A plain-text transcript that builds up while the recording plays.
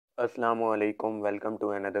अस्सलाम ओ अलैकुम, welcome to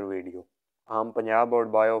another video. हम Punjab board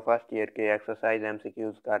bio first year के एक्सरसाइज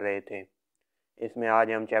एमसीक्यूज़ कर रहे थे। इसमें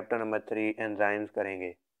आज हम चैप्टर नंबर 3 एंजाइम्स करेंगे।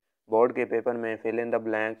 बोर्ड के पेपर में फिल इन द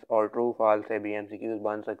ब्लैंक्स और ट्रू फॉल्स से भी एमसीक्यूज़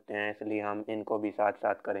बन सकते हैं, इसलिए हम इनको भी साथ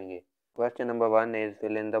साथ करेंगे। Question number 1 is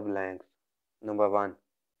fill in the blanks. Number 1,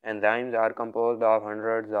 enzymes are composed of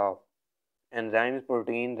hundreds of. Enzymes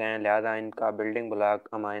proteins हैं, लिहाजा इनका बिल्डिंग ब्लॉक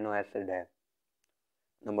अमाइनो एसिड है।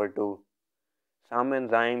 Number 2, some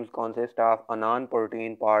enzymes consist of a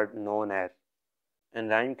non-protein part known as।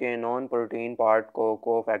 Enzyme के non protein part को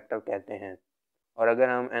cofactor कहते हैं, और अगर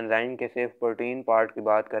हम एंजाइम के सिर्फ प्रोटीन पार्ट की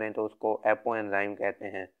बात करें तो उसको एपो एंजाइम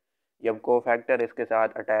कहते हैं। जब कोफैक्टर इसके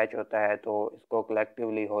साथ अटैच होता है तो इसको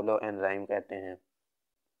कलेक्टिवली होलो एंजाइम कहते हैं।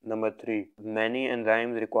 Number 3, many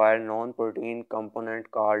enzymes require non protein component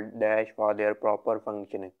called dash for their proper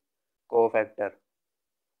functioning, cofactor.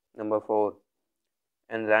 Number 4,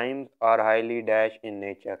 enzymes are highly dash in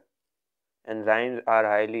nature. Enzymes are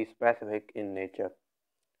highly specific in nature.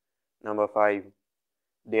 Number 5,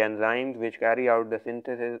 the enzymes which carry out the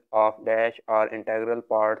synthesis of dash are integral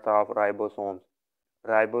parts of ribosomes.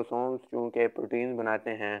 Ribosomes चूँकि protein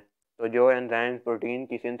बनाते हैं, तो जो enzymes protein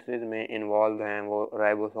की synthesis में involve हैं वो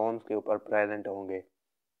ribosomes के ऊपर प्रेजेंट होंगे।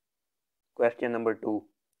 Question number 2,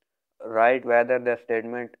 right whether the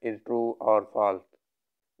statement is true और false.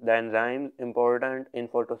 The enzymes important in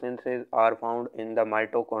photosynthesis are found in the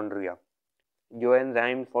mitochondria. जो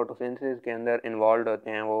एंजाइम्स फोटोसिंथेसिस के अंदर इन्वॉल्व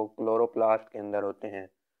होते हैं वो क्लोरोप्लास्ट के अंदर होते हैं,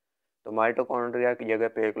 तो माइटोकॉन्ड्रिया की जगह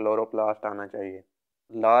पे क्लोरोप्लास्ट आना चाहिए।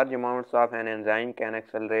 Large amounts of an enzyme can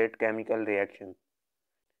accelerate chemical reaction.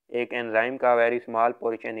 एक एंजाइम का वेरी स्मॉल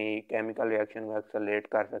पोर्शन ही केमिकल रिएक्शन को एक्सेलरेट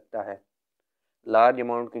कर सकता है। लार्ज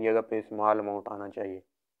अमाउंट की जगह पे स्मॉल अमाउंट आना चाहिए।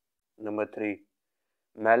 Number 3,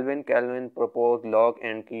 Melvin Calvin proposed lock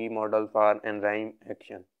and key model for enzyme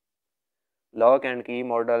action. Lock and की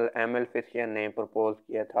मॉडल एमएल फिशर ने प्रपोज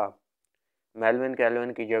किया था। मेल्विन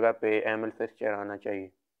कैल्विन की जगह पे एमएल फिशर आना चाहिए।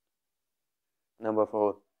 Number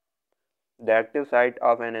 4, the active site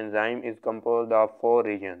of an enzyme is composed of 4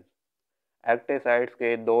 regions. Active sites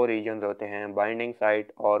के 2 रीजन्स होते हैं, बाइंडिंग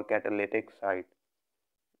साइट और catalytic site.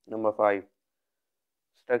 Number 5,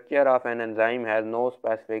 structure of an enzyme has no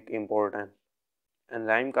specific importance.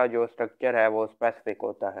 Enzyme का जो स्ट्रक्चर है वो स्पेसिफिक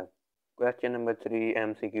होता है। Question number 3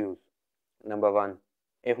 MCQs। Number 1,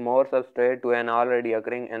 if more substrate to an already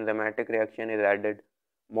occurring enzymatic reaction is added,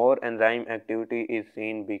 more enzyme activity is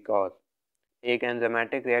seen because। एक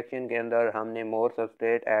enzymatic reaction के अंदर हमने मोर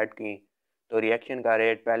सबस्ट्रेट ऐड की तो रिएक्शन का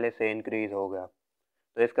रेट पहले से इंक्रीज होगा,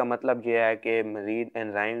 तो इसका मतलब यह है कि मज़ीद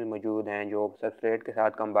एंजाइम्स मौजूद हैं जो सबस्ट्रेट के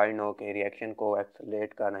साथ कंबाइन होकर रिएक्शन को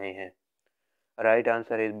एक्सेलरेट कर रहे हैं। Right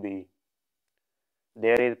answer is B,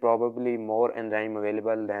 there is probably more enzyme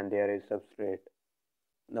available than there is substrate.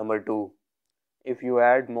 Number 2, if you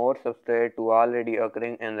add more substrate to already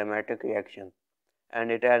occurring enzymatic reaction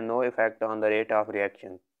and it has no effect on the rate of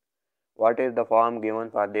reaction, what is the form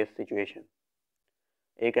given for this situation?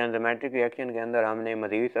 एक enzymatic reaction के अंदर हमने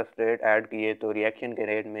मज़ीद substrate add किए तो reaction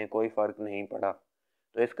के rate में कोई फ़र्क नहीं पड़ा,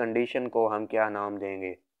 तो इस कंडीशन को हम क्या नाम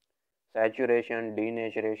देंगे? Saturation,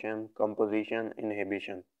 denaturation, composition,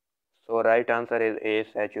 inhibition. So right answer is A,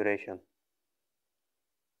 saturation.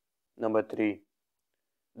 Number 3,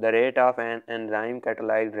 the rate of an enzyme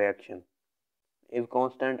catalyzed reaction is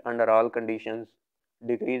constant under all conditions,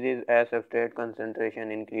 decreases as substrate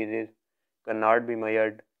concentration increases, cannot be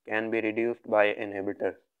measured, can be reduced by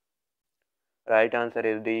inhibitors. Right answer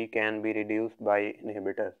is D, can be reduced by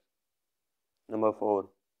inhibitors. Number 4,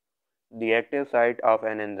 the active site of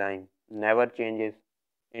an enzyme never changes.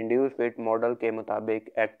 Induce fit model के मुताबिक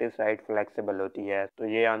active site flexible होती है, तो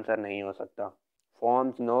ये answer नहीं हो सकता।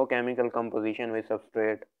 Forms no chemical composition with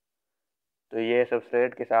substrate, तो ये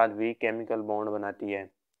सबस्ट्रेट के साथ वीक केमिकल बॉन्ड बनाती है।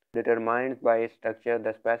 Determined by structure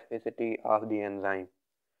the specificity of the enzyme,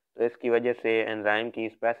 तो इसकी वजह से एंजाइम की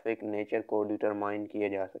स्पेसिफिक नेचर को डिटरमाइन किया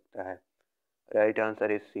जा सकता है। Right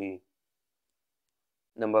answer is C.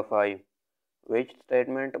 Number 5, which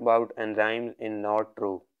statement about enzymes is not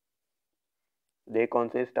true? They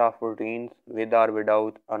consist of proteins with or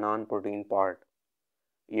without a non-protein part,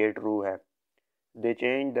 ये true है। They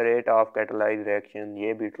change the rate of catalyzed reaction,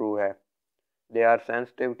 ये भी true है। They are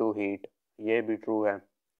sensitive to heat, ये भी true है।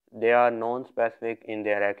 They are non-specific in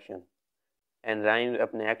their action, enzymes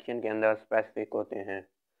अपने action के अंदर specific होते हैं।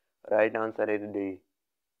 Right answer is D,